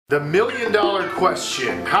The million dollar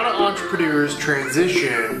question: how do entrepreneurs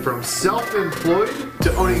transition from self-employed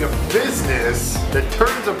to owning a business that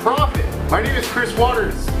turns a profit? My name is Chris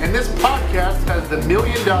Waters, and this podcast has the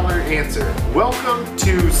million dollar answer. Welcome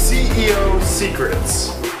to CEO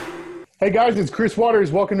Secrets. Hey guys, it's Chris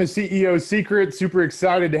Waters. Welcome to CEO Secrets. Super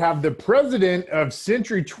excited to have the president of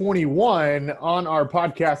Century 21 on our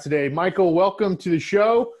podcast today. Michael, welcome to the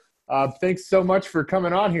show. Thanks so much for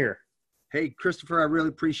coming on here. Hey, Christopher, I really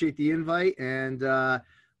appreciate the invite. And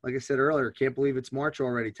like I said earlier, can't believe it's March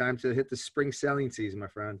already. Time to hit the spring selling season, my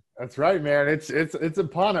friend. That's right, man. It's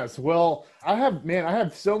upon us. Well, I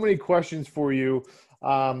have so many questions for you.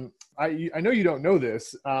 I know you don't know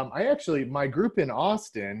this. My group in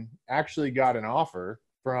Austin actually got an offer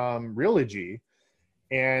from Realogy,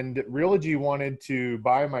 and Realogy wanted to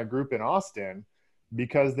buy my group in Austin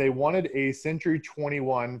because they wanted a Century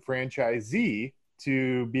 21 franchisee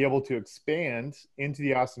to be able to expand into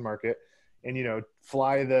the Austin market and,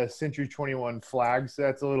 fly the Century 21 flag. So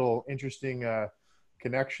that's a little interesting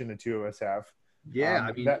connection the two of us have.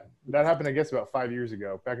 Yeah. That happened, I guess, about 5 years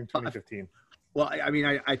ago, back in 2015. Well,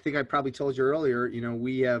 I think I probably told you earlier,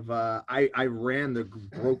 we have, I ran the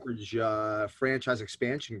brokerage franchise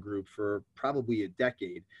expansion group for probably a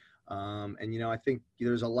decade. And I think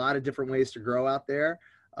there's a lot of different ways to grow out there.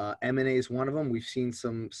 M&A is one of them. We've seen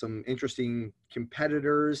some interesting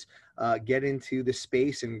competitors get into the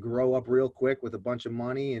space and grow up real quick with a bunch of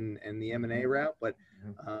money and the M&A route. But,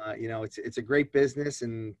 it's a great business,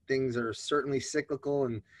 and things are certainly cyclical.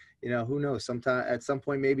 And, who knows, at some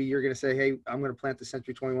point, maybe you're going to say, hey, I'm going to plant the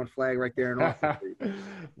Century 21 flag right there in Austin.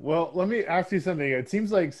 Well, let me ask you something. It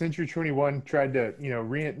seems like Century 21 tried to,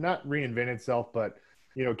 not reinvent itself, but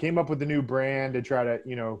came up with a new brand to try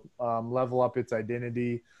to, level up its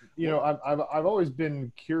identity. I've always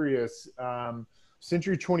been curious.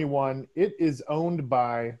 Century 21, it is owned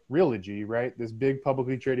by Realogy, right? This big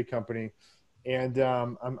publicly traded company. And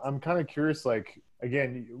I'm kind of curious, like,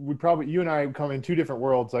 again, you and I come in two different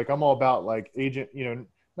worlds. Like, I'm all about like agent,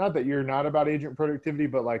 not that you're not about agent productivity,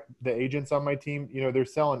 but like the agents on my team, they're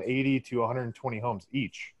selling 80 to 120 homes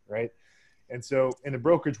each, right? And so in the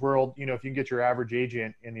brokerage world, if you can get your average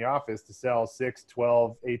agent in the office to sell 6,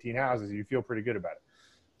 12, 18 houses, you feel pretty good about it.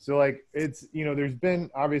 So like it's, there's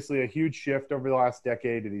been obviously a huge shift over the last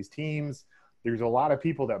decade to these teams. There's a lot of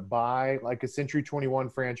people that buy like a Century 21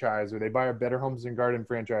 franchise, or they buy a Better Homes and Garden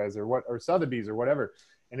franchise, or Sotheby's or whatever.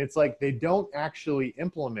 And it's like they don't actually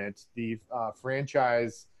implement the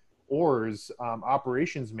franchise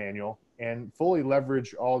operations manual and fully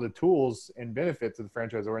leverage all the tools and benefits of the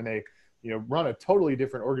franchisor, and they run a totally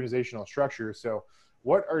different organizational structure. So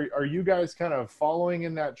what are you guys kind of following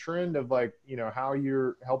in that trend of like, how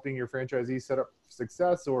you're helping your franchisees set up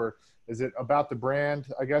success, or is it about the brand?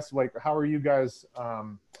 I guess, like, how are you guys,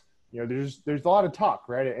 there's a lot of talk,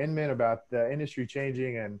 right, at Inman about the industry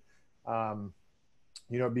changing and,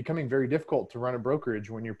 becoming very difficult to run a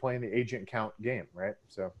brokerage when you're playing the agent count game, right?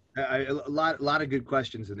 So a lot of good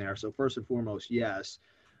questions in there. So first and foremost, yes.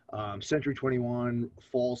 Century 21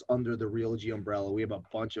 falls under the Realogy umbrella. We have a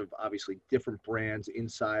bunch of obviously different brands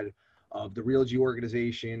inside of the Realogy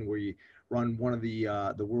organization. We run one of the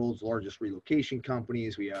world's largest relocation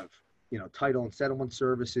companies. We have, title and settlement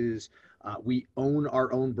services. We own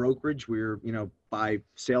our own brokerage. We're, by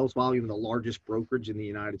sales volume, the largest brokerage in the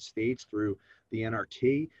United States through the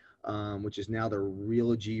NRT, which is now the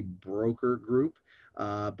Realogy Broker Group.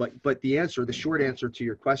 But the short answer to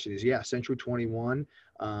your question is, yeah, Century 21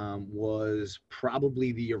 was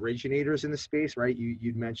probably the originators in the space, right?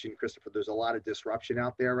 You'd mentioned, Christopher, there's a lot of disruption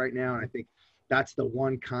out there right now. And I think that's the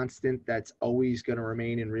one constant that's always going to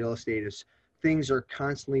remain in real estate is things are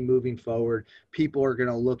constantly moving forward. People are going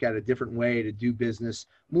to look at a different way to do business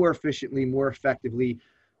more efficiently, more effectively,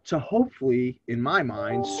 to hopefully, in my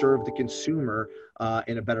mind, serve the consumer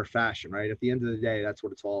in a better fashion, right? At the end of the day, that's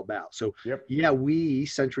what it's all about. So, yep. Yeah, we,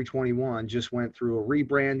 Century 21, just went through a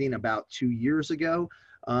rebranding about 2 years ago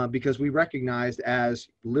because we recognized as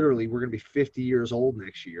literally we're going to be 50 years old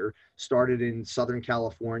next year, started in Southern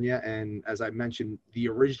California. And as I mentioned, the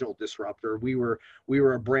original disruptor, we were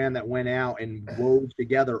a brand that went out and wove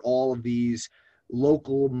together all of these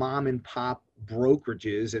local mom and pop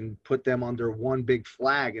brokerages and put them under one big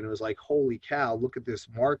flag. And it was like, holy cow, look at this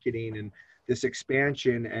marketing and this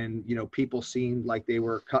expansion. And, people seemed like they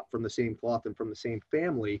were cut from the same cloth and from the same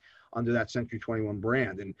family under that Century 21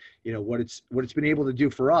 brand. And, what it's been able to do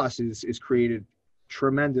for us is created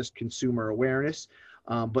tremendous consumer awareness.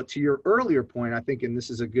 But to your earlier point, I think, and this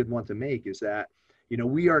is a good one to make, is that,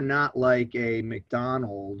 we are not like a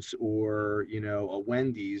McDonald's or, a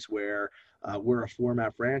Wendy's where we're a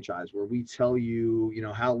format franchise where we tell you, you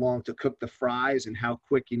know, how long to cook the fries and how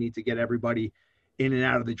quick you need to get everybody in and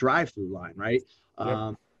out of the drive-through line, right?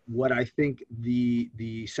 Yep. What I think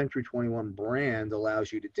the Century 21 brand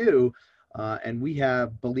allows you to do, and we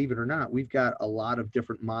have, believe it or not, we've got a lot of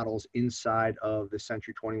different models inside of the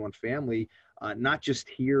Century 21 family, not just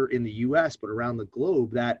here in the US, but around the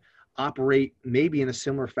globe that operate maybe in a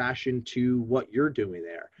similar fashion to what you're doing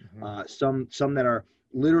there. Some that are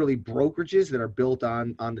literally brokerages that are built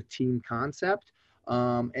on the team concept,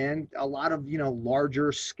 and a lot of, you know,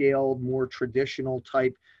 larger scaled, more traditional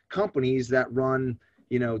type companies that run,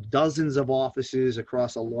 you know, dozens of offices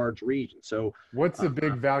across a large region. So what's the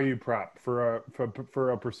big value prop for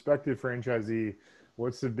a prospective franchisee?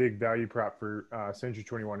 What's the big value prop for Century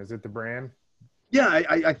 21? Is it the brand? yeah,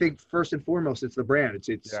 I think first and foremost, it's the brand. It's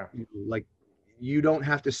Yeah. like, you don't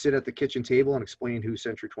have to sit at the kitchen table and explain who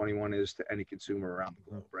Century 21 is to any consumer around the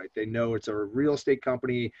globe, right? They know it's a real estate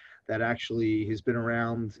company that actually has been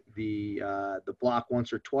around the block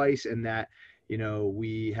once or twice, and that, you know,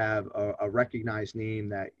 we have a recognized name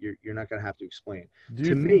that you're not going to have to explain. Do you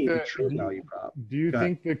To think me, the that true value prop. do you Go ahead.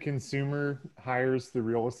 think the consumer hires the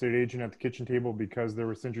real estate agent at the kitchen table because they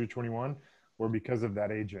were Century 21 or because of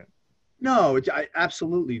that agent? No,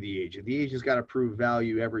 absolutely the agent. The agent's got to prove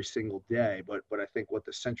value every single day. But I think what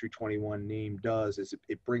the Century 21 name does is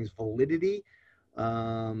it brings validity, you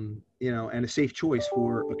know, and a safe choice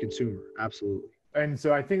for a consumer. Absolutely. And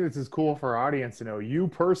so I think this is cool for our audience to know you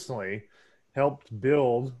personally helped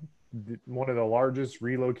build one of the largest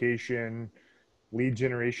relocation lead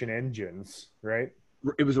generation engines, right?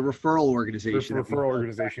 It was a referral organization that we Referral built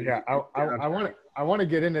back organization. in Yeah, I want to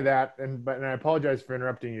get into that, and I apologize for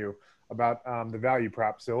interrupting you about the value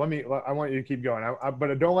prop. So I want you to keep going.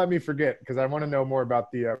 But don't let me forget, because I want to know more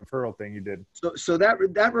about the referral thing you did. So that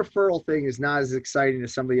referral thing is not as exciting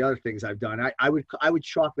as some of the other things I've done. I would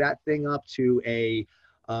chalk that thing up to a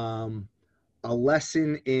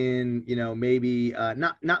lesson in, you know, maybe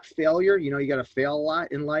not failure. You know, you got to fail a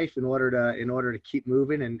lot in life in order to keep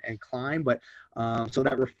moving and climb. But so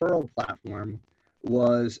that referral platform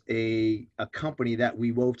was a company that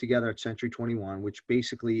we wove together at Century 21, which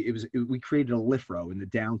basically we created a LIFRO in the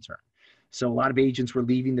downturn. So a lot of agents were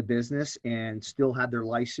leaving the business and still had their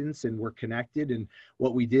license and were connected. And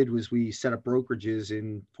what we did was we set up brokerages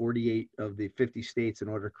in 48 of the 50 states in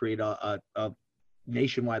order to create a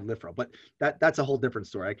nationwide LIFRO. But that's a whole different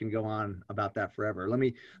story. I can go on about that forever. Let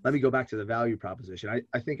me go back to the value proposition.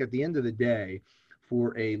 I think at the end of the day,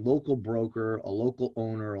 for a local broker, a local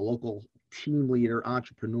owner, a local team leader,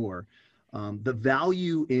 entrepreneur, the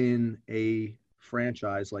value in a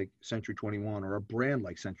franchise like Century 21 or a brand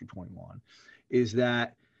like Century 21 is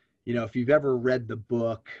that, you know, if you've ever read the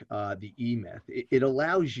book, The E-Myth, it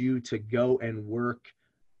allows you to go and work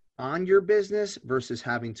on your business versus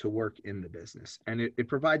having to work in the business. And it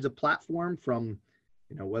provides a platform from,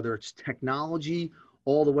 you know, whether it's technology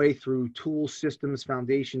all the way through tools, systems,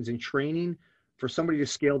 foundations, and training for somebody to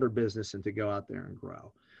scale their business and to go out there and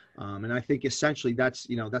grow. And I think essentially that's,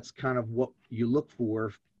 you know, that's kind of what you look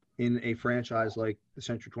for in a franchise like the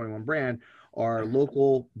Century 21 brand, are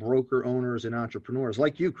local broker owners and entrepreneurs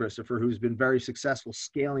like you, Christopher, who's been very successful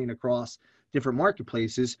scaling across different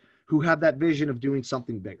marketplaces, who have that vision of doing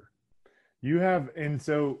something bigger. You have, and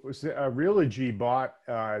so Realogy bought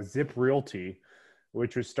Zip Realty,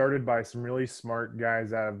 which was started by some really smart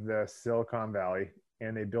guys out of the Silicon Valley,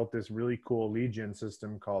 and they built this really cool lead gen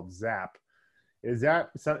system called Zap. Is that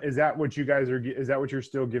what you guys are? Is that what you're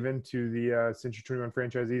still giving to the Century 21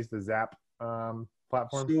 franchisees, the Zap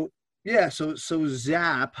platform? So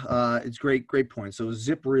Zap, it's great point. So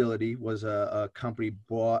Zip Realty was a company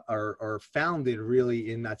bought or founded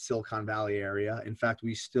really in that Silicon Valley area. In fact,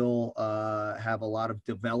 we still have a lot of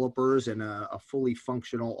developers and a fully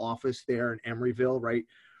functional office there in Emeryville,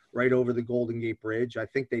 right over the Golden Gate Bridge. I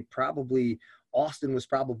think Austin was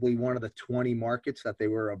probably one of the 20 markets that they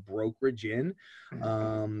were a brokerage in.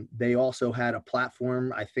 They also had a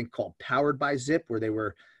platform, I think, called Powered by Zip, where they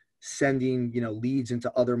were sending, you know, leads into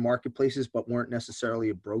other marketplaces, but weren't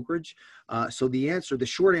necessarily a brokerage. So the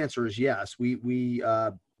short answer is yes. We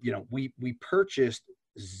purchased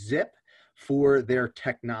Zip for their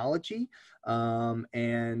technology,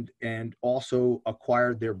 and also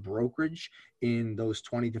acquired their brokerage in those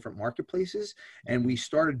 20 different marketplaces. And we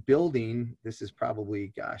started building, this is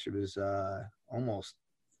probably, it was almost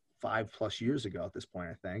 5+ years ago at this point,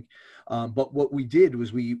 I think. But what we did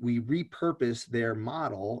was we repurposed their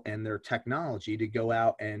model and their technology to go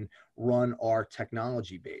out and run our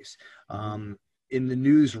technology base. in the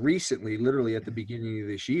news recently, literally at the beginning of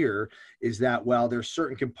this year, is that while there's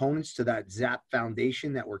certain components to that ZAP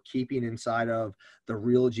foundation that we're keeping inside of the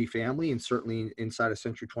Realogy family and certainly inside of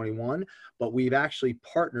Century 21, but we've actually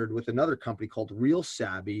partnered with another company called Real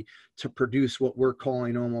Savvy to produce what we're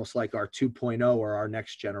calling almost like our 2.0 or our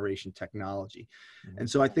next generation technology. And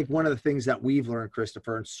so I think one of the things that we've learned,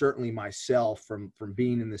 Christopher, and certainly myself from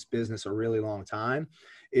being in this business a really long time,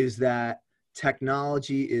 is that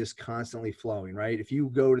technology is constantly flowing, right? If you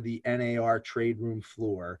go to the NAR trade room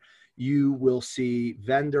floor, you will see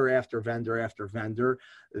vendor after vendor after vendor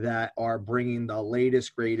that are bringing the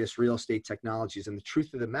latest, greatest real estate technologies. And the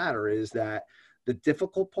truth of the matter is that the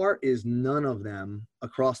difficult part is none of them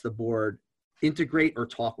across the board integrate or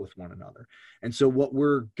talk with one another. And so what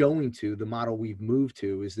we're going to, the model we've moved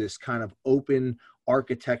to, is this kind of open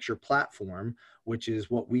architecture platform, which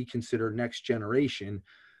is what we consider next generation,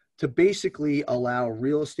 to basically allow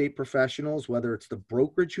real estate professionals, whether it's the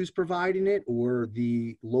brokerage who's providing it or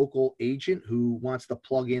the local agent who wants to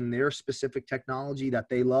plug in their specific technology that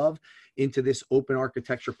they love into this open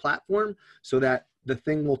architecture platform, so that the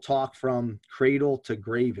thing will talk from cradle to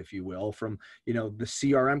grave, if you will, from, you know, the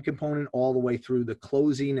CRM component all the way through the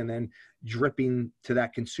closing and then dripping to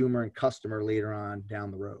that consumer and customer later on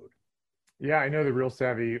down the road. Yeah, I know the Real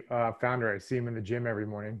Savvy founder. I see him in the gym every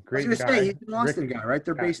morning. Great I was guy. gonna say, he's an Austin Rick, guy, right?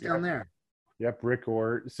 They're based down there. Yep, Rick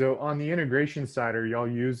Orr. So on the integration side, are y'all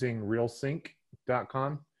using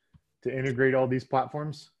realsync.com to integrate all these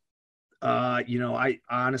platforms? You know, I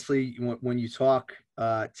honestly, when you talk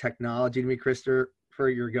technology to me, Christopher,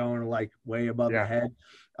 you're going like way above the head.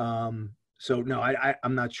 So no,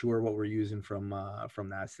 I'm not sure what we're using from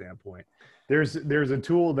that standpoint. There's a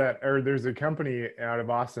tool there's a company out of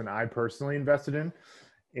Austin I personally invested in,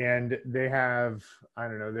 and they have, I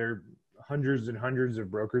don't know, there are hundreds and hundreds of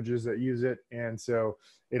brokerages that use it. And so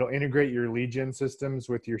it'll integrate your lead gen systems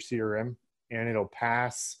with your CRM, and it'll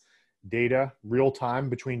pass data real time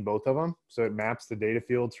between both of them. So it maps the data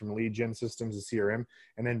fields from lead gen systems to CRM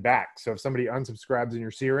and then back. So if somebody unsubscribes in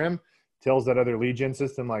your CRM, tells that other lead gen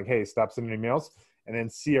system like, hey, stop sending emails, and then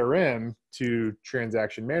CRM to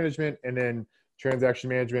transaction management. And then transaction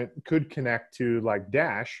management could connect to like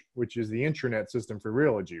Dash, which is the intranet system for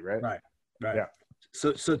Realogy, right? Right. Yeah.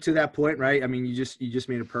 So to that point, right? I mean, you just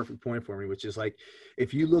made a perfect point for me, which is like,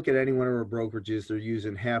 if you look at any one of our brokerages, they're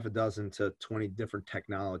using half a dozen to 20 different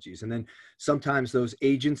technologies. And then sometimes those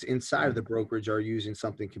agents inside of the brokerage are using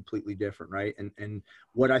something completely different, right? And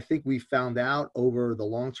what I think we found out over the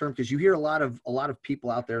long term, because you hear a lot of people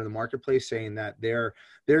out there in the marketplace saying that they're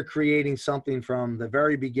creating something from the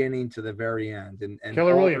very beginning to the very end. And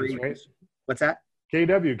Keller Williams, right? What's that?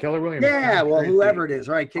 KW, Keller Williams. Yeah, well, whoever it is,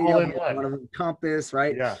 right? KW, one of them, Compass,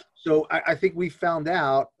 right? Yeah. So I think we found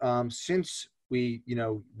out since we, you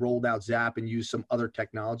know, rolled out Zap and used some other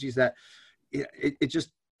technologies that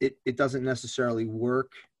it doesn't necessarily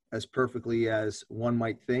work as perfectly as one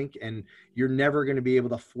might think. And you're never going to be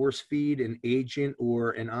able to force feed an agent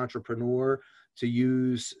or an entrepreneur to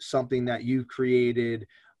use something that you created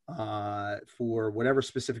for whatever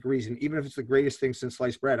specific reason, even if it's the greatest thing since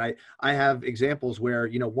sliced bread. I have examples where,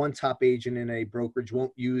 you know, one top agent in a brokerage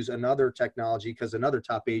won't use another technology because another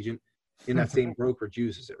top agent in that same brokerage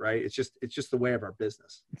uses it, right? It's just the way of our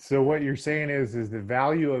business. So what you're saying is the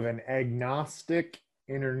value of an agnostic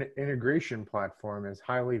integration platform is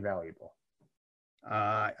highly valuable.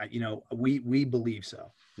 You know, we believe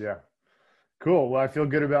so. Yeah. Cool. Well, I feel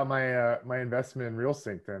good about my my investment in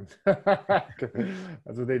RealSync then.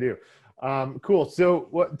 That's what they do. Cool.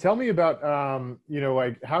 So tell me about, you know,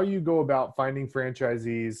 like how you go about finding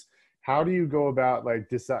franchisees. How do you go about like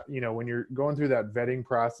decide, you know, when you're going through that vetting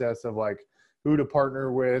process of like who to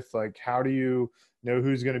partner with, like how do you know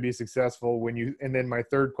who's going to be successful and then my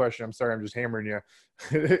third question, I'm sorry, I'm just hammering you,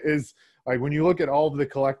 is like when you look at all of the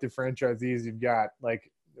collective franchisees you've got,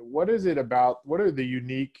 like what is it about, what are the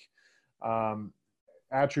unique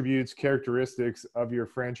attributes, characteristics of your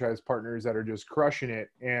franchise partners that are just crushing it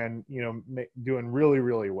and, you know, doing really,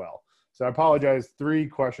 really well? So I apologize, 3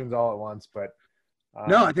 questions all at once, but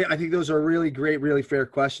no, I think those are really great, really fair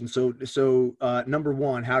questions. So number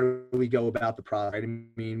one, how do we go about the product? I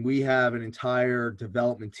mean, we have an entire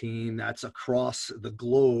development team that's across the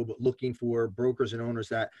globe looking for brokers and owners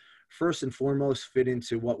that first and foremost fit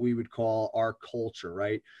into what we would call our culture,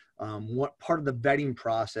 right? What part of the vetting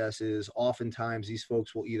process is oftentimes these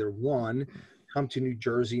folks will either, one, come to New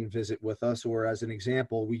Jersey and visit with us, or as an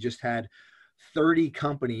example, we just had 30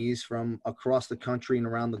 companies from across the country and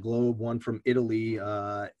around the globe, one from Italy,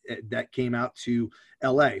 that came out to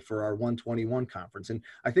LA for our 121 conference. And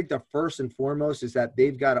I think the first and foremost is that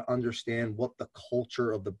they've got to understand what the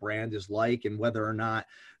culture of the brand is like and whether or not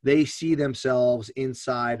they see themselves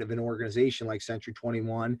inside of an organization like Century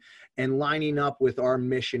 21 and lining up with our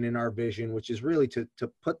mission and our vision, which is really to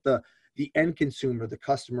put the end consumer, the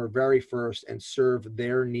customer, very first and serve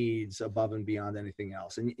their needs above and beyond anything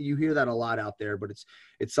else. And you hear that a lot out there, but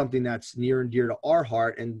it's something that's near and dear to our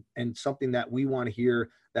heart, and something that we want to hear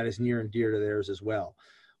that is near and dear to theirs as well.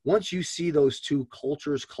 Once you see those two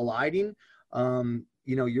cultures colliding,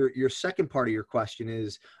 your second part of your question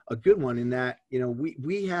is a good one, in that,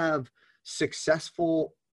 we have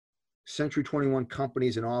successful Century 21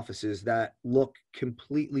 companies and offices that look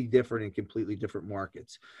completely different in completely different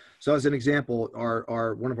markets. So as an example,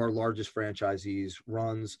 our one of our largest franchisees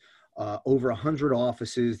runs over 100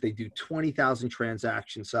 offices. They do 20,000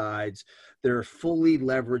 transaction sides. They're fully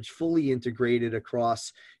leveraged, fully integrated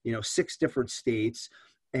across, 6 different states.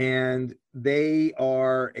 And they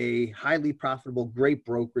are a highly profitable, great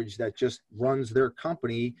brokerage that just runs their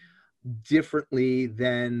company differently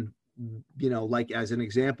than, like as an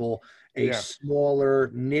example, a smaller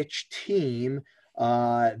niche team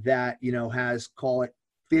that, has, call it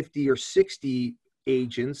 50 or 60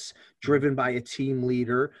 agents driven by a team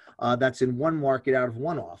leader that's in one market out of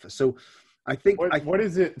one office. So I think what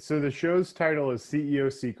is it? So the show's title is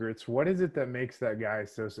CEO Secrets. What is it that makes that guy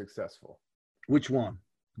so successful? Which one?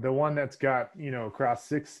 The one that's got, across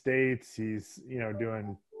 6 states, he's,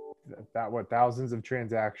 doing thousands of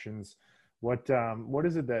transactions. What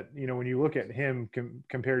is it that, when you look at him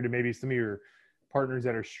compared to maybe some of your partners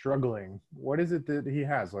that are struggling, what is it that he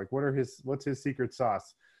has? Like, what's his secret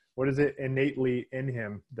sauce? What is it innately in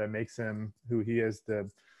him that makes him who he is to,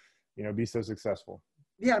 be so successful?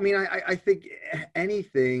 Yeah. I mean, I think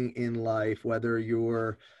anything in life, whether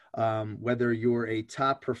you're a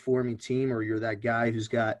top performing team or you're that guy who's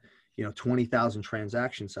got, 20,000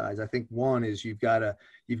 transaction size, I think one is you've got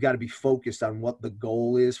to be focused on what the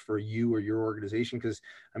goal is for you or your organization. Because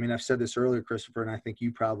I mean, I've said this earlier, Christopher, and I think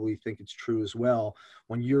you probably think it's true as well.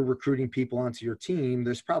 When you're recruiting people onto your team,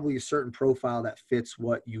 there's probably a certain profile that fits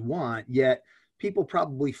what you want, yet people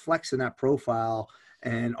probably flex in that profile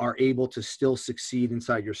and are able to still succeed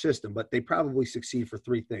inside your system. But they probably succeed for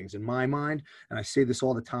 3 things in my mind. And I say this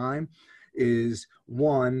all the time, is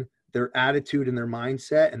one, their attitude and their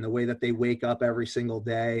mindset and the way that they wake up every single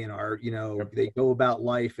day and are, they go about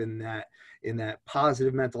life in that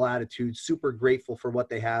positive mental attitude, super grateful for what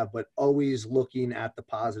they have, but always looking at the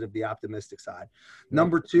positive, the optimistic side.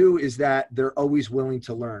 Number 2 is that they're always willing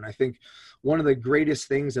to learn. I think one of the greatest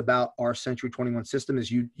things about our Century 21 system is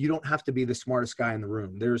you don't have to be the smartest guy in the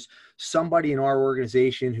room. There's somebody in our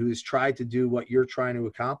organization who's tried to do what you're trying to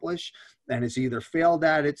accomplish and has either failed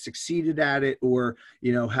at it, succeeded at it, or,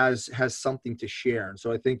 has something to share. And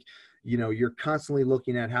so I think, you're constantly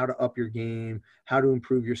looking at how to up your game, how to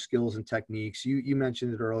improve your skills and techniques. You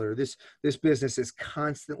mentioned it earlier. This business is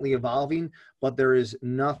constantly evolving, but there is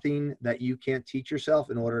nothing that you can't teach yourself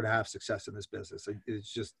in order to have success in this business.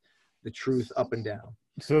 It's just the truth up and down.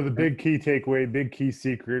 So the big key takeaway, big key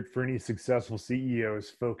secret for any successful CEO is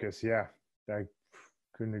focus. Yeah. That's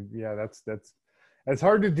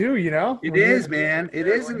hard to do, It is, man. It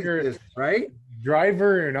is in this business, right?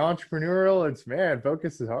 Driver and entrepreneurial,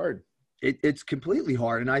 focus is hard. It's completely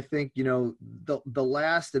hard. And I think, the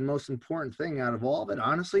last and most important thing out of all of it,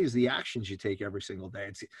 honestly, is the actions you take every single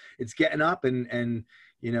day. It's getting up and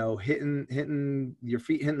hitting your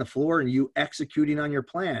feet, hitting the floor, and you executing on your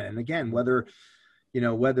plan. And again, whether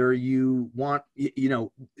you want,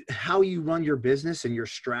 how you run your business and your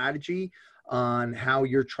strategy on how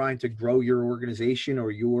you're trying to grow your organization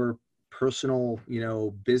or your personal,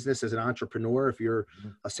 business as an entrepreneur, if you're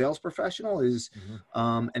a sales professional, is,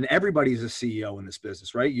 and everybody's a CEO in this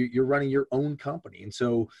business, right? You're running your own company. And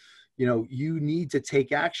so, you need to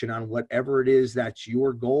take action on whatever it is that's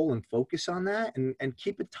your goal and focus on that and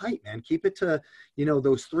keep it tight, man. Keep it to,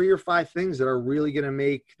 those 3 or 5 things that are really going to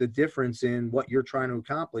make the difference in what you're trying to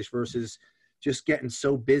accomplish versus just getting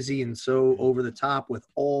so busy and so over the top with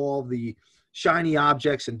all the shiny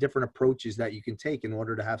objects and different approaches that you can take in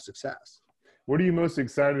order to have success. What are you most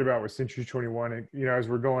excited about with Century 21, as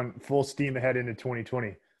we're going full steam ahead into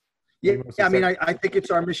 2020? Yeah, I mean, I think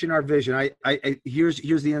it's our mission, our vision. Here's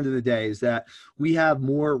the end of the day, is that we have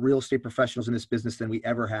more real estate professionals in this business than we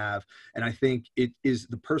ever have. And I think it is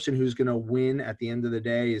the person who's going to win at the end of the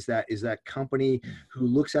day is that company who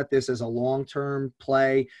looks at this as a long-term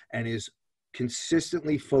play and is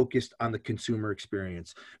consistently focused on the consumer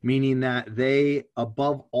experience, meaning that they,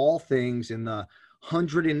 above all things, in the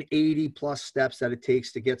 180 plus steps that it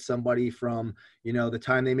takes to get somebody from, the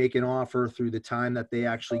time they make an offer through the time that they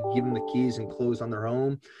actually give them the keys and close on their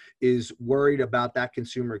home, is worried about that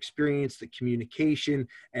consumer experience, the communication,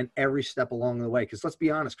 and every step along the way. Because let's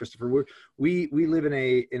be honest, Christopher, we live in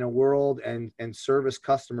a world and service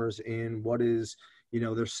customers in what is,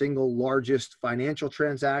 their single largest financial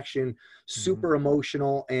transaction, super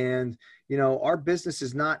emotional. And, our business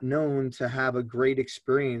is not known to have a great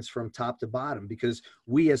experience from top to bottom, because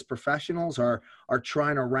we as professionals are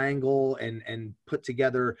trying to wrangle and put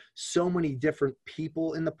together so many different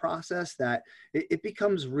people in the process that it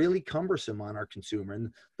becomes really cumbersome on our consumer.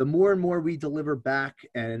 And the more and more we deliver back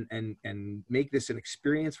and make this an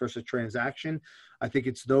experience versus a transaction, I think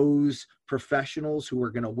it's those professionals who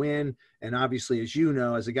are going to win. And obviously, as you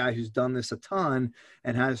know, as a guy who's done this a ton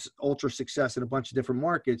and has ultra success in a bunch of different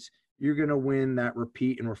markets, you're going to win that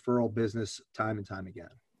repeat and referral business time and time again.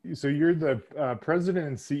 So you're the president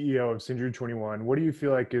and CEO of Century 21. What do you feel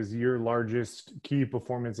like is your largest key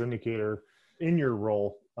performance indicator in your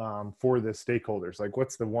role for the stakeholders? Like,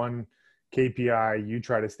 what's the one KPI you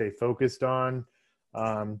try to stay focused on,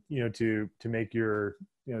 to make your,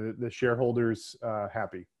 the shareholders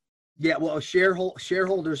happy? Yeah, well,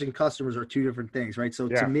 shareholders and customers are two different things, right? So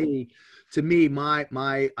to me, I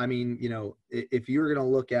mean, if you're going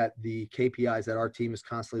to look at the KPIs that our team is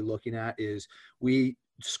constantly looking at, is we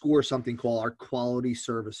score something called our quality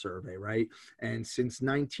service survey, right? And since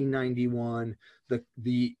 1991,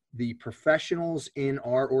 the professionals in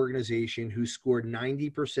our organization who scored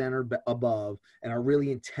 90% or above and are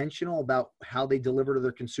really intentional about how they deliver to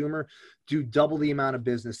their consumer do double the amount of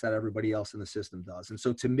business that everybody else in the system does. And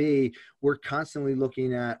so to me, we're constantly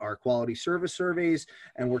looking at our quality service surveys,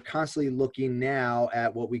 and we're constantly looking now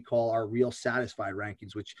at what we call our real satisfied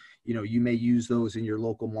rankings, which, you may use those in your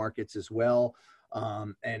local markets as well.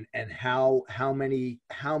 And how many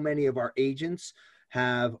of our agents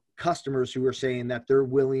have customers who are saying that they're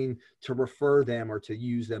willing to refer them or to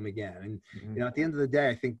use them again. And, at the end of the day,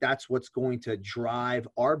 I think that's what's going to drive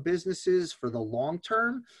our businesses for the long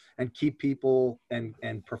term and keep people and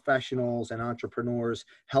professionals and entrepreneurs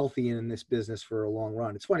healthy in this business for a long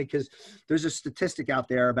run. It's funny because there's a statistic out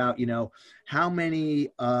there about, how many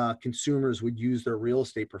consumers would use their real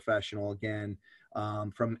estate professional again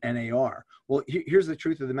from NAR. Well, here's the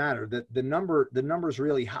truth of the matter, that the number is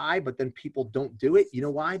really high, but then people don't do it. You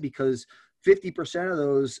know why? Because 50% of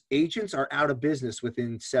those agents are out of business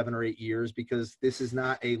within 7 or 8 years, because this is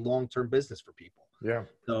not a long-term business for people. Yeah.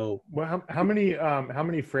 So, well, how many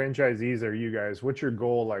franchisees are you guys? What's your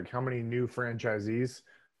goal? Like, how many new franchisees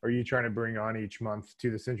are you trying to bring on each month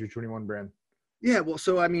to the Century 21 brand? Yeah, well,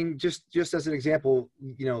 so I mean, just as an example,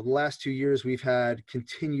 the last 2 years we've had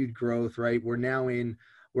continued growth, right?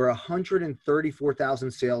 We're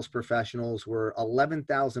 134,000 sales professionals. We're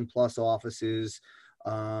 11,000 plus offices. Is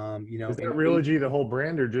that Realogy the whole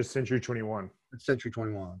brand or just Century 21? Century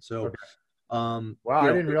 21. So, okay. Wow, I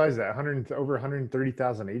didn't realize that. Over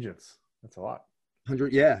 130,000 agents. That's a lot.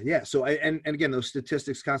 100, yeah. So, and again, those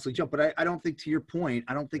statistics constantly jump, but I don't think, to your point,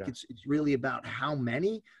 I don't think it's really about how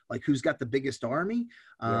many, like who's got the biggest army.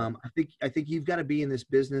 I think you've got to be in this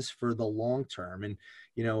business for the long term. And,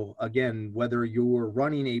 again, whether you're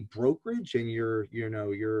running a brokerage and you're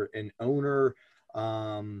an owner,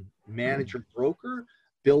 manager, broker,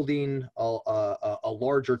 building a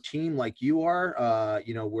larger team like you are,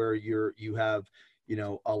 where you have,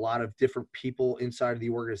 a lot of different people inside of the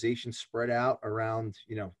organization spread out around,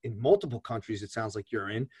 in multiple countries, it sounds like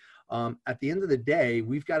you're in. At the end of the day,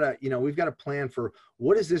 we've got to plan for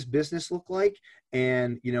what does this business look like?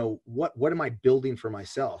 And, what am I building for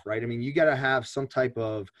myself? Right. I mean, you got to have some type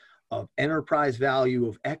of enterprise value,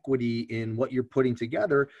 of equity in what you're putting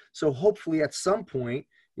together. So hopefully at some point,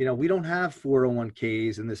 we don't have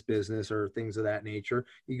 401ks in this business or things of that nature.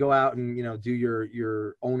 You go out and, do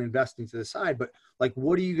your own investing to the side, but like,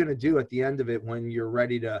 what are you going to do at the end of it when you're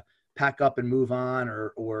ready to pack up and move on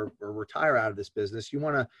or retire out of this business? You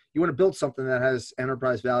want to build something that has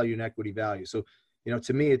enterprise value and equity value. So,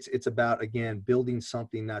 to me, it's about, again, building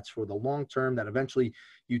something that's for the long term, that eventually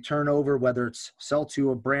you turn over, whether it's sell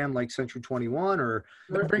to a brand like Century 21 or.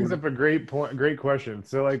 That brings up a great point. Great question.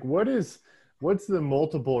 So like, what's the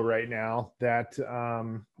multiple right now that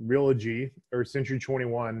Realogy or Century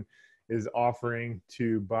 21 is offering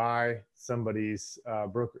to buy somebody's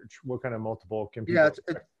brokerage? What kind of multiple can people Yeah,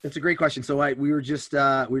 expect? it's a great question. So we were just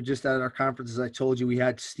at our conference. As I told you, we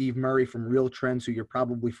had Steve Murray from Real Trends, who you're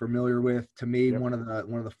probably familiar with. To me, Yep. one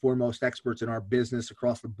of the foremost experts in our business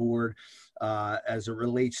across the board, as it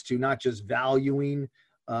relates to not just valuing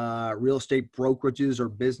real estate brokerages or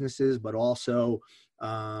businesses, but also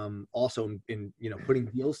in putting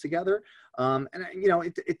deals together. And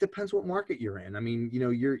it depends what market you're in. I mean,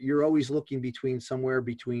 you're always looking somewhere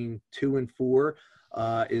between 2 and 4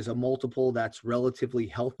 is a multiple that's relatively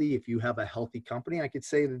healthy if you have a healthy company. I could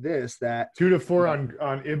say this, that 2 to 4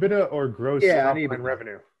 on EBITDA or gross yeah, I top need line it.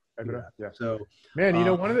 revenue. Yeah. EBITDA? Yeah. So Man,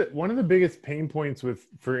 one of the biggest pain points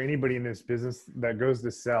for anybody in this business that goes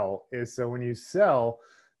to sell is, so when you sell,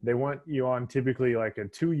 they want you on typically like a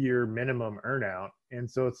 2-year minimum earnout. And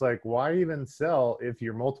so it's like, why even sell if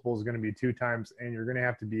your multiple is going to be 2 times and you're going to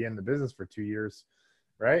have to be in the business for 2 years,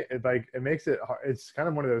 right? It makes it, it's kind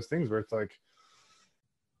of one of those things where it's like,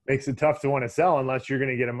 makes it tough to want to sell unless you're going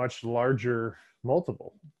to get a much larger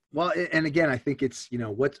multiple. well, and again, I think it's,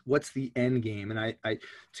 what's the end game? And I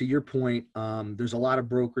to your point, there's a lot of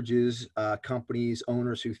brokerages, companies,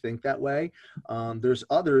 owners who think that way. There's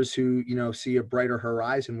others who, see a brighter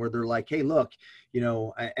horizon where they're like, hey, look,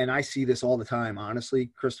 and I see this all the time, honestly,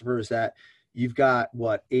 Christopher, is that you've got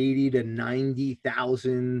 80 to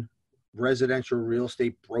 90,000 residential real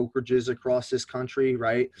estate brokerages across this country,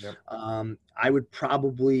 right? Yep. I would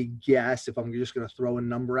probably guess, if I'm just going to throw a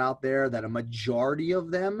number out there, that a majority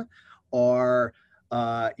of them are,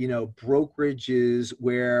 brokerages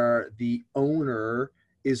where the owner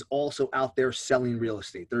is also out there selling real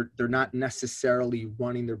estate. They're not necessarily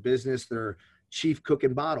running their business. They're chief cook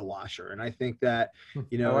and bottle washer. And I think that,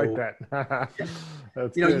 I like that.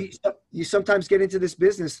 That's good. you sometimes get into this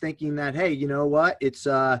business thinking that, hey, you know what,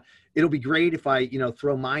 it'll be great if I,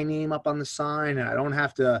 throw my name up on the sign and I don't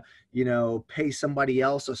have to, pay somebody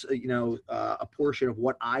else, a portion of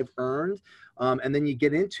what I've earned. And then you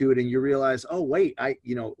get into it and you realize, oh, wait, I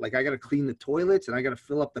got to clean the toilets and I got to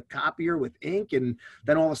fill up the copier with ink. And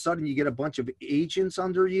then all of a sudden you get a bunch of agents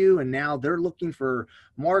under you. And now they're looking for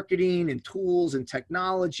marketing and tools and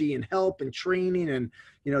technology and help and training and,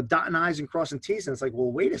 dotting I's and crossing T's. And it's like,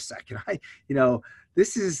 well, wait a second.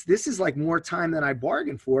 This is like more time than I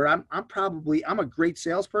bargained for. I'm a great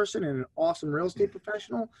salesperson and an awesome real estate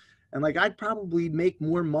professional. And like, I'd probably make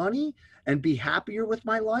more money and be happier with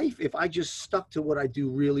my life if I just stuck to what I do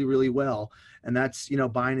really, really well. And that's,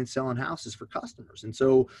 buying and selling houses for customers. And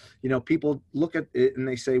so, people look at it and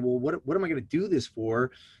they say, well, what am I going to do this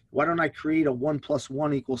for? Why don't I create a 1 +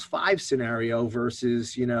 1 = 5 scenario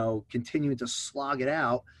versus, continuing to slog it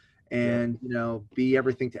out and, be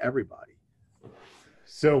everything to everybody.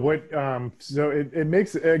 So it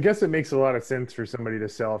makes, I guess it makes a lot of sense for somebody to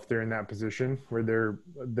sell if they're in that position where they're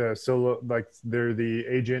the solo, like they're the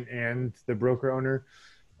agent and the broker owner.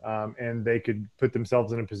 And they could put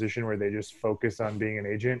themselves in a position where they just focus on being an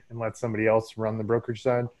agent and let somebody else run the brokerage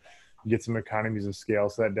side, get some economies of scale.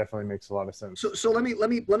 So that definitely makes a lot of sense. So let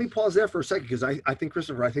me pause there for a second, because I think,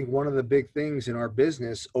 Christopher, I think one of the big things in our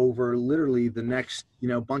business over literally the next,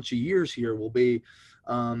 bunch of years here will be,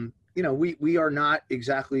 we are not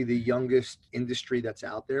exactly the youngest industry that's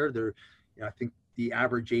out there. I think the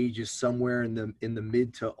average age is somewhere in the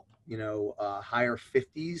mid to, higher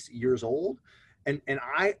 50s years old. And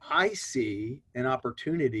I see an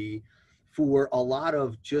opportunity for a lot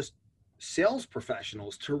of just sales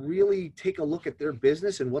professionals to really take a look at their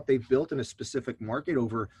business and what they've built in a specific market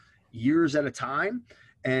over years at a time,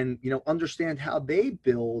 and understand how they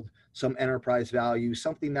build some enterprise value,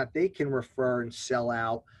 something that they can refer and sell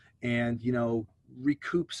out, and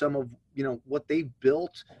recoup some of what they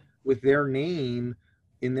built with their name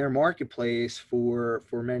in their marketplace for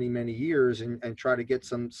many, many years, and try to get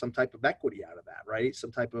some type of equity out of that, right?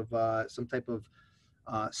 Some type of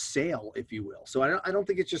sale, if you will. So I don't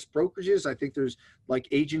think it's just brokerages. I think there's, like,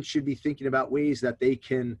 agents should be thinking about ways that they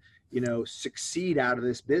can, succeed out of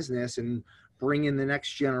this business and bring in the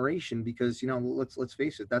next generation, because, let's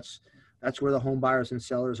face it, that's where the home buyers and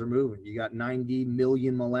sellers are moving. You got 90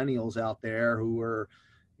 million millennials out there who are,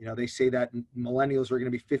 they say that millennials are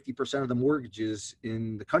going to be 50% of the mortgages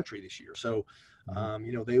in the country this year. So,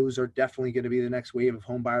 those are definitely going to be the next wave of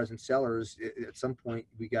home buyers and sellers. At some point,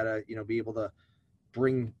 we got to, be able to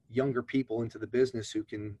bring younger people into the business who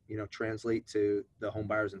can, translate to the home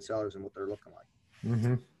buyers and sellers and what they're looking like.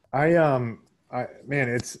 Mm-hmm.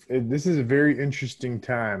 Man, this is a very interesting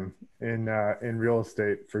time in real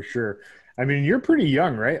estate for sure. I mean, you're pretty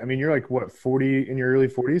young, right? I mean, you're like what, 40, in your early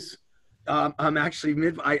 40s? I'm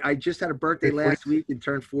actually I just had a birthday Like 40? last week and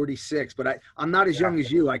turned 46, but I'm not as Yeah. young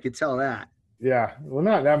as you. I could tell that. Yeah. Well,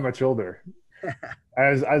 not that much older.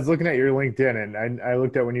 I was looking at your LinkedIn and I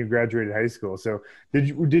looked at when you graduated high school. So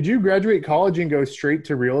did you graduate college and go straight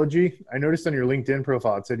to Realogy? I noticed on your LinkedIn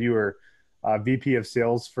profile it said you were VP of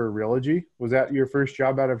sales for Realogy. Was that your first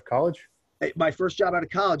job out of college? My first job out of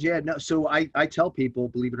college, yeah. No, so I tell people,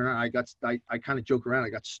 believe it or not, I kind of joke around. I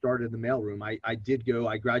got started in the mailroom. I did go.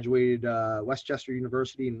 I graduated Westchester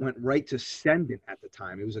University and went right to Sendon at the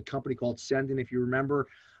time. It was a company called Sendon, if you remember.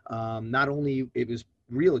 Not only it was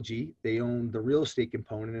Realogy, they owned the real estate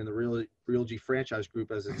component in the Realogy franchise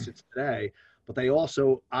group as it sits today, but they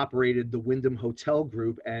also operated the Wyndham Hotel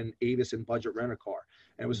Group and Avis and Budget Rent a Car.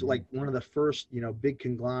 And it was like one of the first, big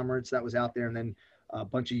conglomerates that was out there. And then a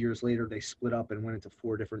bunch of years later, they split up and went into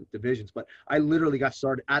 4 different divisions. But I literally got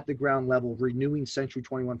started at the ground level, renewing Century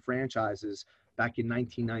 21 franchises back in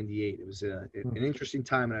 1998. It was an interesting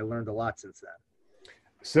time, and I learned a lot since then.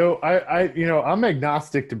 So I'm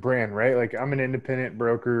agnostic to brand, right? Like I'm an independent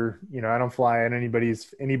broker. I don't fly on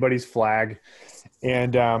anybody's flag,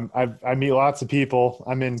 and I meet lots of people.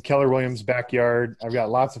 I'm in Keller Williams' backyard. I've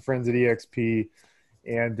got lots of friends at EXP,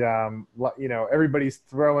 and everybody's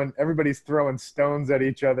throwing stones at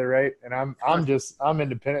each other, right? And I'm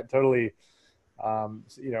independent, totally.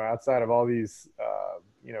 Outside of all these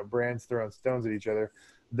brands throwing stones at each other.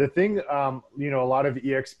 The thing, a lot of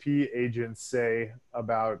EXP agents say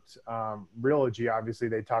about Realogy, obviously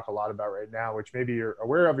they talk a lot about right now, which maybe you're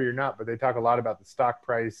aware of or you're not, but they talk a lot about the stock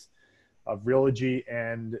price of Realogy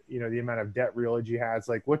and, the amount of debt Realogy has.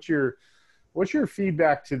 Like, what's your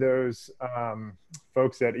feedback to those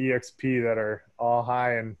folks at EXP that are all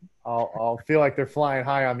high and all feel like they're flying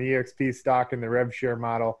high on the EXP stock and the rev share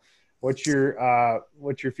model? What's your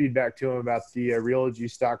feedback to them about the Realogy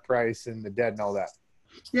stock price and the debt and all that?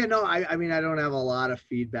 Yeah, no, I mean, I don't have a lot of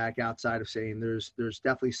feedback outside of saying there's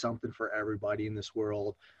definitely something for everybody in this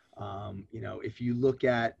world. If you look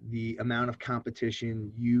at the amount of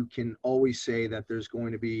competition, you can always say that there's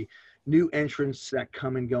going to be new entrants that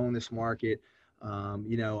come and go in this market.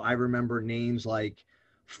 I remember names like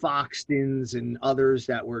Foxtons and others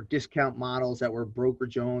that were discount models that were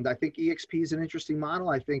brokerage owned. I think EXP is an interesting model.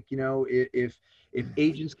 I think, if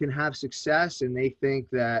agents can have success and they think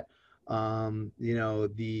that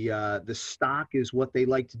the stock is what they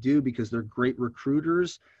like to do because they're great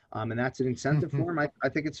recruiters. And that's an incentive for them. I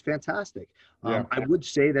think it's fantastic. Yeah. I would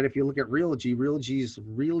say that if you look at Realogy is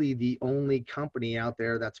really the only company out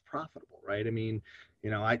there that's profitable, right? I mean,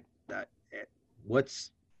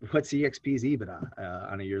 what's EXP's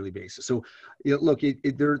EBITDA on a yearly basis? So, look,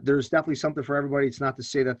 there's definitely something for everybody. It's not to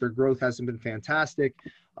say that their growth hasn't been fantastic.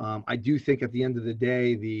 I do think at the end of the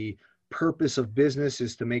day, the purpose of business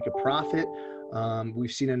is to make a profit.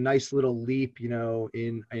 We've seen a nice little leap,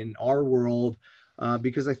 in our world,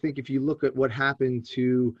 because I think if you look at what happened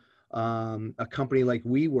to a company like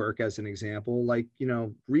WeWork as an example, like,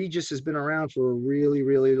 Regus has been around for a really,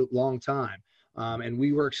 really long time. And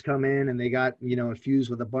WeWork's come in and they got, infused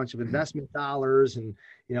with a bunch of investment dollars and,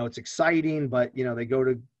 it's exciting, but, they go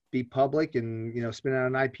to be public and, spin out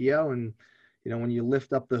an IPO and, when you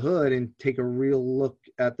lift up the hood and take a real look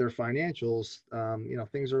at their financials,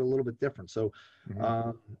 things are a little bit different. So, like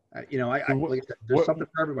I said, there's something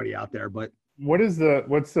for everybody out there, but what's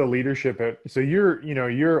the leadership at, so you're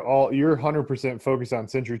 100% focused on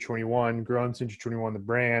Century 21, growing Century 21, the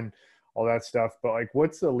brand, all that stuff. But like,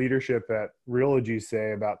 what's the leadership at Realogy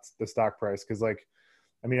say about the stock price? Cause like,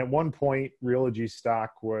 I mean, at one point, Realogy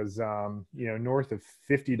stock was, north of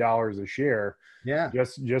 $50 a share. Yeah.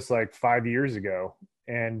 Just like 5 years ago,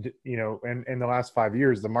 and and in the last 5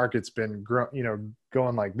 years, the market's been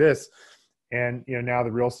going like this, and now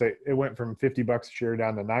the real estate, it went from $50 a share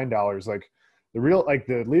down to $9. Like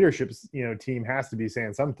the leadership team has to be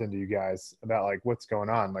saying something to you guys about like what's going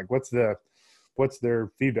on. Like what's their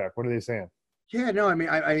feedback? What are they saying? Yeah, no, I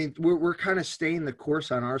mean, we're kind of staying the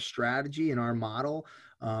course on our strategy and our model.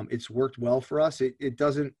 It's worked well for us. It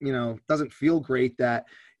doesn't feel great that,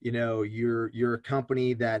 you're a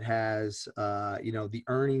company that has, the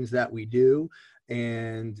earnings that we do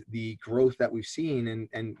and the growth that we've seen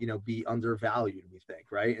and be undervalued, we think,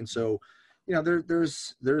 right? And so,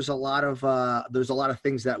 there's a lot of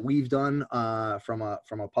things that we've done from a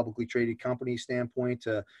publicly traded company standpoint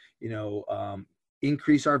to,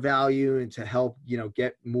 increase our value and to help,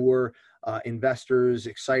 get more investors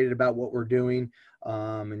excited about what we're doing.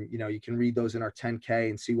 And, you can read those in our 10K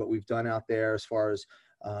and see what we've done out there as far as,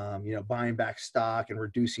 buying back stock and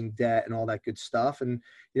reducing debt and all that good stuff. And,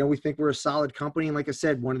 we think we're a solid company. And like I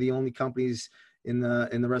said, one of the only companies in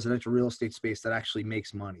the residential real estate space that actually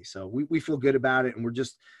makes money. So we feel good about it. And we're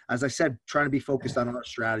just, as I said, trying to be focused on our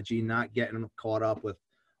strategy, not getting caught up with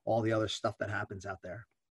all the other stuff that happens out there.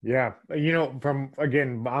 Yeah.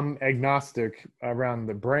 Again, I'm agnostic around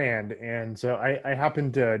the brand. And so I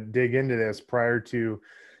happened to dig into this prior to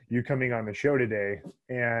you coming on the show today.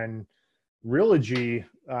 And Realogy,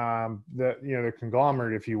 the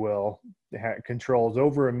conglomerate, if you will, controls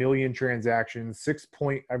over 1 million transactions,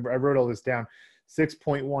 I wrote all this down,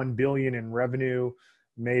 6.1 billion in revenue,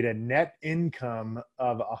 made a net income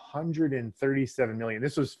of 137 million.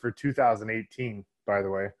 This was for 2018, by the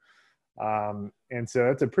way. And so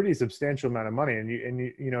that's a pretty substantial amount of money.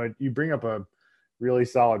 And you bring up a really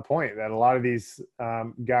solid point that a lot of these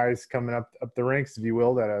guys coming up the ranks, if you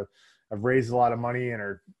will, that have raised a lot of money and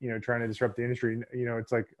are, trying to disrupt the industry.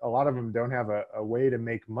 It's like a lot of them don't have a way to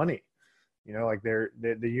make money. Like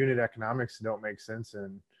the unit economics don't make sense.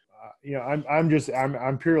 And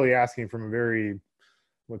I'm purely asking from a very,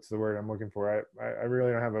 what's the word I'm looking for? I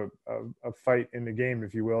really don't have a fight in the game,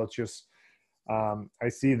 if you will. It's just I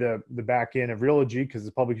see the back end of Realogy, because it's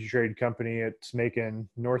a publicly traded company. It's making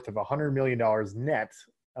north of $100 million net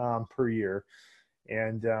per year,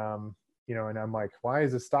 and and I'm like, why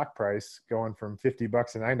is the stock price going from $50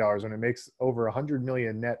 to $9 when it makes over 100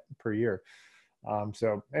 million net per year?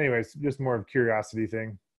 So, anyways, just more of a curiosity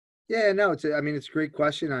thing. Yeah, no, it's a great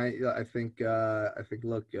question. I think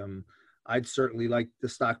look, I'd certainly like the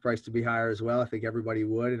stock price to be higher as well. I think everybody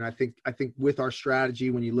would. And I think with our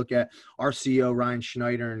strategy, when you look at our CEO, Ryan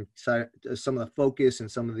Schneider, and some of the focus and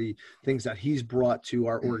some of the things that he's brought to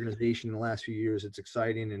our organization in the last few years, it's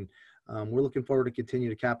exciting. And we're looking forward to continue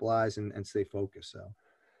to capitalize and stay focused.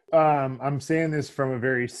 So I'm saying this from a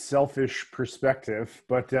very selfish perspective,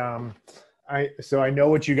 but I know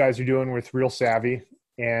what you guys are doing with Real Savvy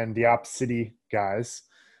and the Op City guys.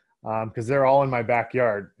 Because they're all in my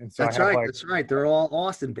backyard, and so that's right. They're all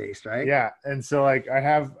Austin based, right? Yeah, and so I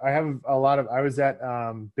have a lot of. I was at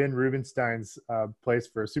Ben Rubenstein's place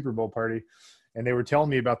for a Super Bowl party, and they were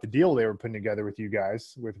telling me about the deal they were putting together with you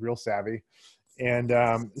guys with Real Savvy, and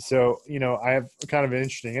so I have kind of an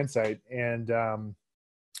interesting insight, and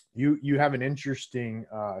you have an interesting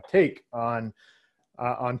take on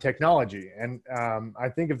technology. And I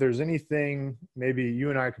think if there's anything maybe you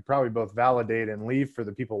and I could probably both validate and leave for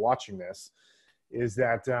the people watching this is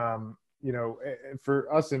that,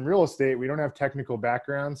 for us in real estate, we don't have technical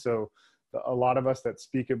background. So a lot of us that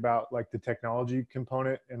speak about like the technology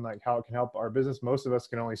component and like how it can help our business, most of us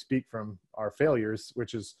can only speak from our failures,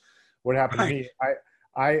 which is what happened to me.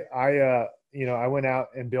 I went out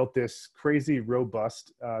and built this crazy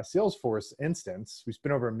robust Salesforce instance. We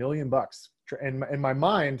spent over $1 million. And in my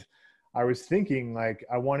mind, I was thinking like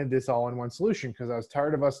I wanted this all in one solution because I was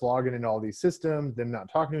tired of us logging into all these systems, them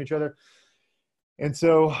not talking to each other. And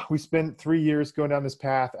so we spent 3 years going down this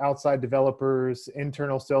path, outside developers,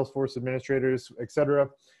 internal Salesforce administrators, et cetera.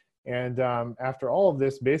 And after all of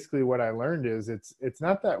this, basically what I learned is it's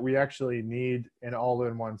not that we actually need an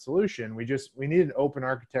all-in-one solution. We need an open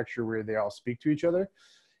architecture where they all speak to each other.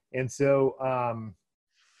 And so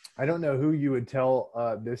I don't know who you would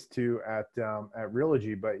tell this to at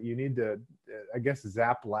Realogy, but you need to, I guess,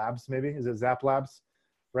 Zap Labs, maybe. Is it Zap Labs?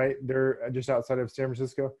 Right? They're just outside of San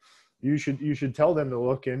Francisco. You should tell them to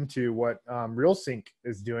look into what RealSync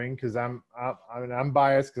is doing, because I'm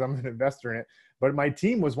biased because I'm an investor in it. But my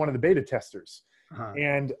team was one of the beta testers,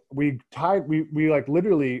 and we like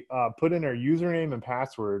literally put in our username and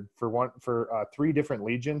password for 3 different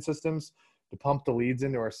lead gen systems to pump the leads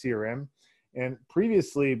into our CRM. And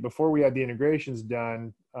previously, before we had the integrations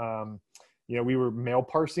done, we were mail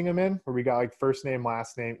parsing them in, where we got like first name,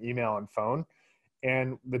 last name, email, and phone.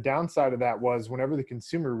 And the downside of that was whenever the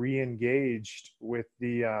consumer re-engaged with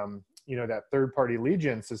the, that third-party lead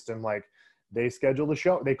gen system, like they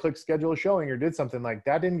clicked schedule a showing or did something like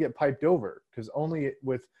that, didn't get piped over, because only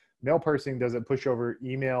with mail parsing does it push over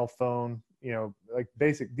email, phone, like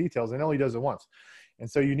basic details, and only does it once.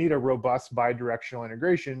 And so you need a robust bi-directional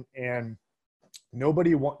integration, and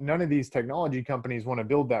none of these technology companies want to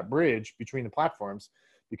build that bridge between the platforms,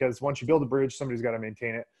 because once you build a bridge, somebody's got to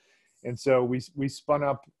maintain it. And so we spun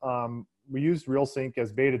up, we used RealSync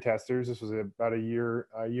as beta testers. This was about a year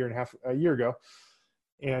ago.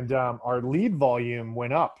 And our lead volume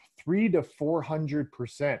went up 300 to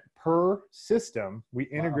 400% per system. We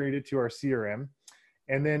integrated to our CRM.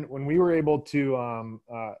 And then when we were able to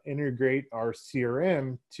integrate our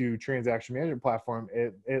CRM to transaction management platform,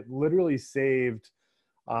 it literally saved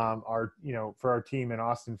for our team in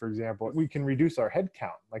Austin, for example, we can reduce our head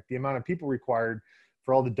count, like the amount of people required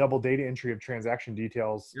for all the double data entry of transaction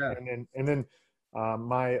details. Yeah. And then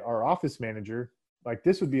our office manager, like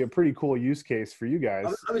this would be a pretty cool use case for you I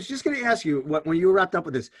guys. I was just going to ask you when you were wrapped up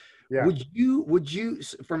with this, Yeah. would you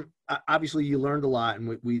from obviously you learned a lot,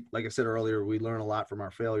 and we like I said earlier, we learn a lot from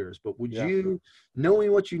our failures, but would Yeah. you,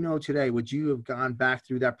 knowing what you know today, would you have gone back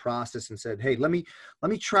through that process and said, hey, let me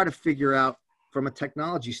try to figure out from a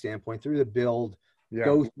technology standpoint through the build, Yeah.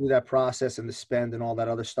 go through that process and the spend and all that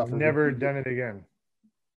other stuff? I've never done it again.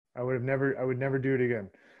 I would never do it again.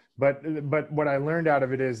 But what I learned out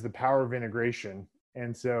of it is the power of integration.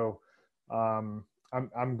 And so, and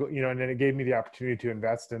then it gave me the opportunity to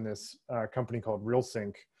invest in this company called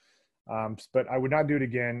RealSync. But I would not do it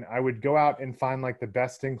again. I would go out and find like the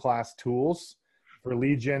best in class tools for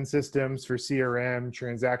lead gen systems, for CRM,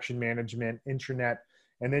 transaction management, intranet,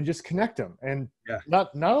 and then just connect them. And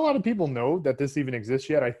not a lot of people know that this even exists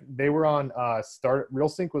yet. They were on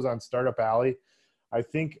RealSync was on Startup Alley, I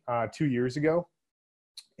think 2 years ago.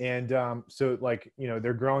 And so like,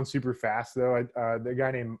 they're growing super fast though. The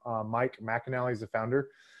guy named Mike McAnally is the founder,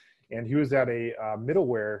 and he was at a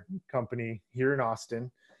middleware company here in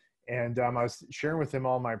Austin. And I was sharing with him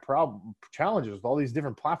all my challenges with all these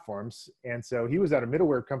different platforms. And so he was at a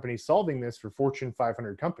middleware company solving this for Fortune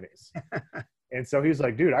 500 companies. And so he was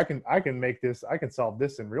like, dude, I can make this, I can solve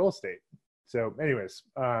this in real estate. So anyways,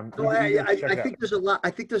 I think there's a lot. I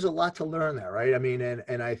think there's a lot to learn there, right? I mean,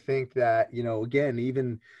 and I think that again,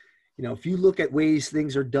 even if you look at ways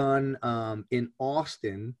things are done in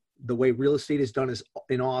Austin, the way real estate is done is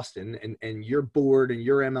in Austin, and your board and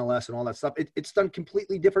your MLS and all that stuff, it's done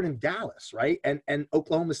completely different in Dallas, right? And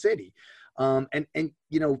Oklahoma City, and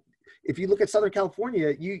if you look at Southern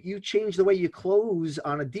California, you change the way you close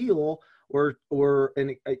on a deal or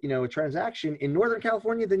a transaction in Northern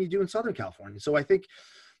California than you do in Southern California. So I think,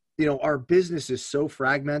 our business is so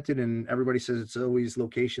fragmented, and everybody says it's always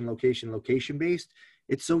location based.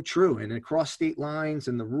 It's so true. And across state lines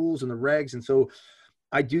and the rules and the regs. And so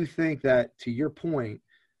I do think that, to your point,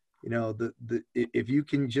 if you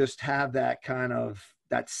can just have that kind of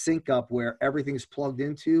that sync up where everything's plugged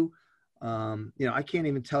into, I can't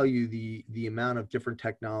even tell you the amount of different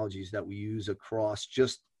technologies that we use across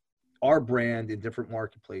just our brand in different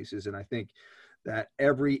marketplaces. And I think that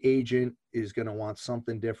every agent is going to want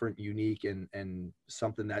something different, unique, and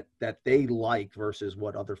something that they like versus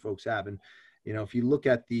what other folks have. And, if you look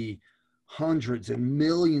at the hundreds and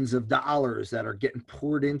millions of dollars that are getting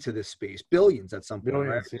poured into this space, billions at some point,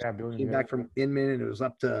 billions, right? yeah, billions. Came back from Inman, and it was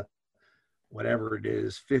up to whatever it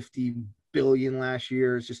is, 50 billion last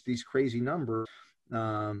year. It's just these crazy numbers.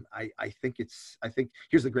 I think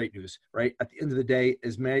here's the great news, right? At the end of the day,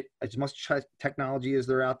 as much technology as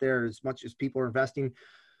they're out there, as much as people are investing,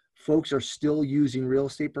 folks are still using real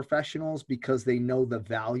estate professionals because they know the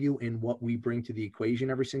value in what we bring to the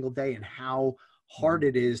equation every single day and how hard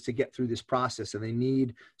it is to get through this process. And they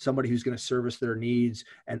need somebody who's going to service their needs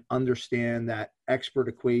and understand that expert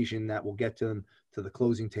equation that will get them to the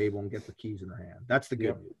closing table and get the keys in their hand. That's the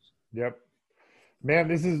good news. Yep. Man,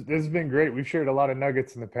 this has been great. We've shared a lot of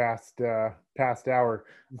nuggets in the past hour.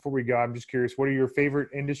 Before we go, I'm just curious, what are your favorite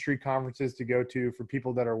industry conferences to go to for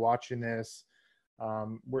people that are watching this?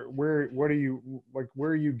 Where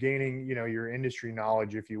are you gaining, your industry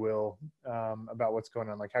knowledge, if you will, about what's going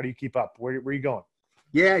on? Like, how do you keep up? Where are you going?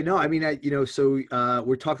 Yeah, no, I mean, so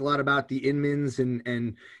we talked a lot about the Inmans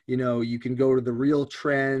and you can go to the Real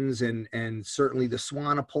Trends and certainly the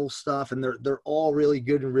Swanepoel stuff, and they're all really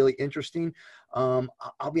good and really interesting. I'll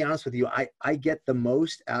be honest with you, I get the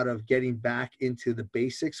most out of getting back into the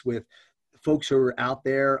basics with folks who are out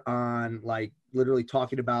there on, like, literally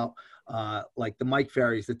talking about like the Mike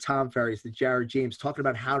Ferries, the Tom Ferries, the Jared James, talking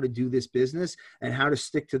about how to do this business and how to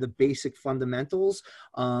stick to the basic fundamentals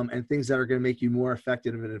and things that are going to make you more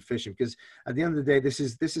effective and efficient. Because at the end of the day, this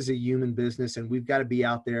is a human business, and we've got to be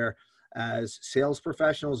out there as sales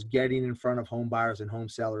professionals getting in front of home buyers and home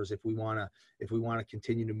sellers if we want to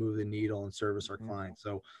continue to move the needle and service our clients.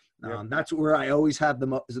 So that's where I always have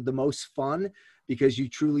the most fun, because you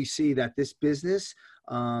truly see that this business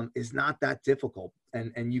is not that difficult,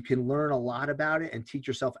 and you can learn a lot about it and teach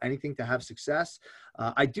yourself anything to have success.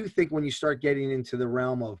 I do think when you start getting into the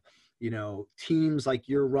realm of, teams like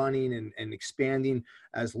you're running and expanding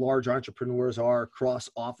as large entrepreneurs are across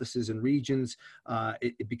offices and regions,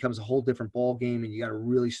 it becomes a whole different ball game, and you got to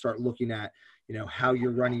really start looking at, how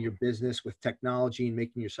you're running your business with technology and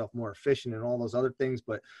making yourself more efficient and all those other things.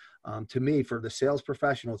 But to me, for the sales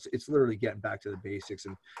professionals, it's literally getting back to the basics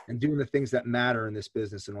and doing the things that matter in this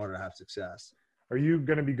business in order to have success. Are you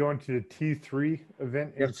going to be going to the T3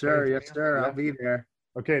 event? Yes, sir. Yes, sir. Yeah. I'll be there.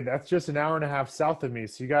 Okay, that's just an hour and a half south of me,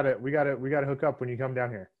 so we gotta hook up when you come down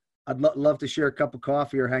here. I'd love to share a cup of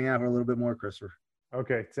coffee or hang out for a little bit more, Christopher.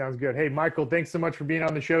 Okay, sounds good. Hey, Michael, thanks so much for being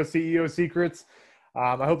on the show, CEO Secrets.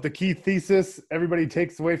 I hope the key thesis everybody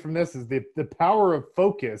takes away from this is the power of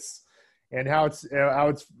focus, and how it's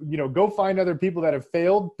go find other people that have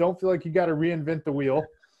failed. Don't feel like you got to reinvent the wheel.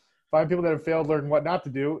 Find people that have failed, learn what not to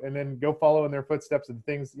do, and then go follow in their footsteps and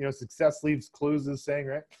things. Success leaves clues, is saying,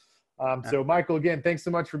 right? So Michael, again, thanks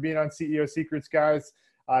so much for being on CEO Secrets, guys.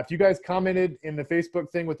 If you guys commented in the Facebook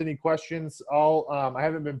thing with any questions, I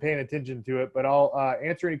haven't been paying attention to it, but I'll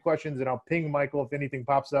answer any questions, and I'll ping Michael if anything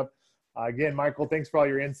pops up. Again, Michael, thanks for all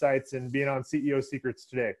your insights and being on CEO Secrets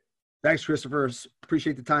today. Thanks, Christopher.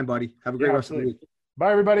 Appreciate the time, buddy. Have a great rest of the week.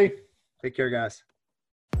 Bye, everybody. Take care, guys.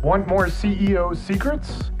 Want more CEO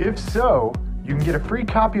secrets? If so, you can get a free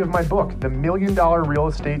copy of my book, The $1 Million Real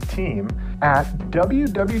Estate Team, at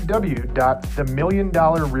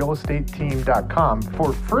www.themilliondollarrealestateteam.com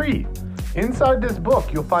for free. Inside this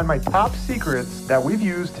book, you'll find my top secrets that we've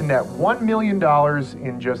used to net $1 million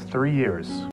in just 3 years.